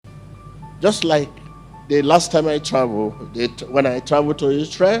Just like the last time I traveled, when I traveled to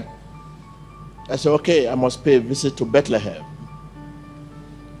Israel, I said, okay, I must pay a visit to Bethlehem.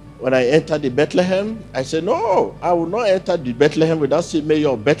 When I entered the Bethlehem, I said, no, I will not enter the Bethlehem without seeing Mayor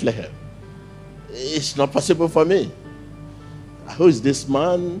of Bethlehem. It's not possible for me. Who is this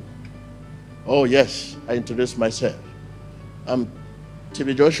man? Oh, yes, I introduced myself. I'm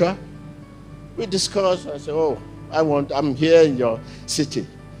T.B. Joshua. We discussed. I said, oh, I'm here in your city,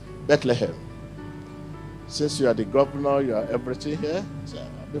 Bethlehem. Since you are the governor, you are everything here. So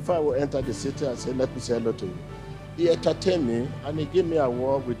before I will enter the city, I said, let me say hello to you. He entertained me and he gave me a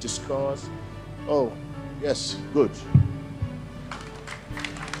word. We discussed. Oh, yes, good.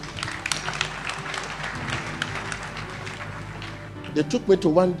 They took me to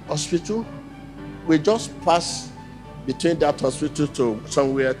one hospital. We just passed between that hospital to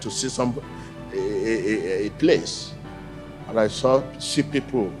somewhere to see a place. And I see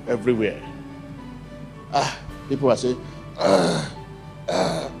people everywhere. People were saying,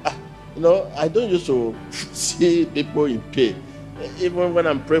 you know, I don't used to see people in pain. Even when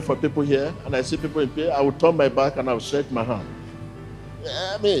I'm praying for people here and I see people in pain, I will turn my back and I will stretch my hand.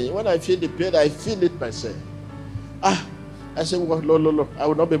 I mean, when I feel the pain, I feel it myself. I said, well, no, I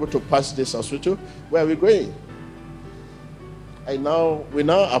will not be able to pass this hospital. Where are we going? We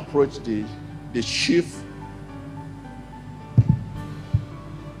now approach the chief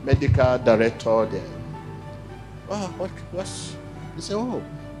medical director there. He said, oh,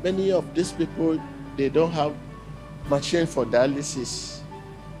 many of these people, they don't have machine for dialysis.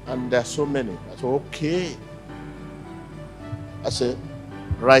 And there are so many. I said, okay. I said,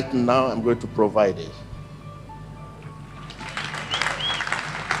 right now I'm going to provide it.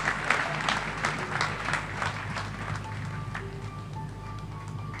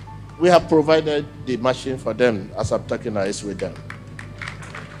 We have provided the machine for them as I'm talking now, it's with them.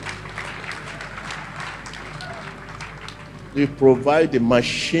 We provide the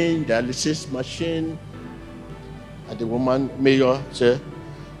machine, dialysis machine, and the woman, mayor, said,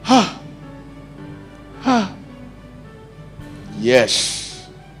 yes.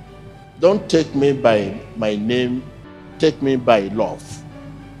 Don't take me by my name, take me by love.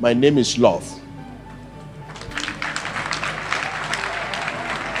 My name is Love.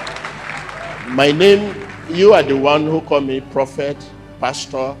 My name, you are the one who call me prophet,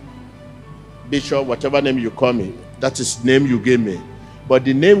 pastor, bishop, whatever name you call me. That is the name you gave me. But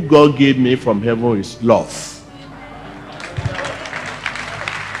the name God gave me from heaven is Love.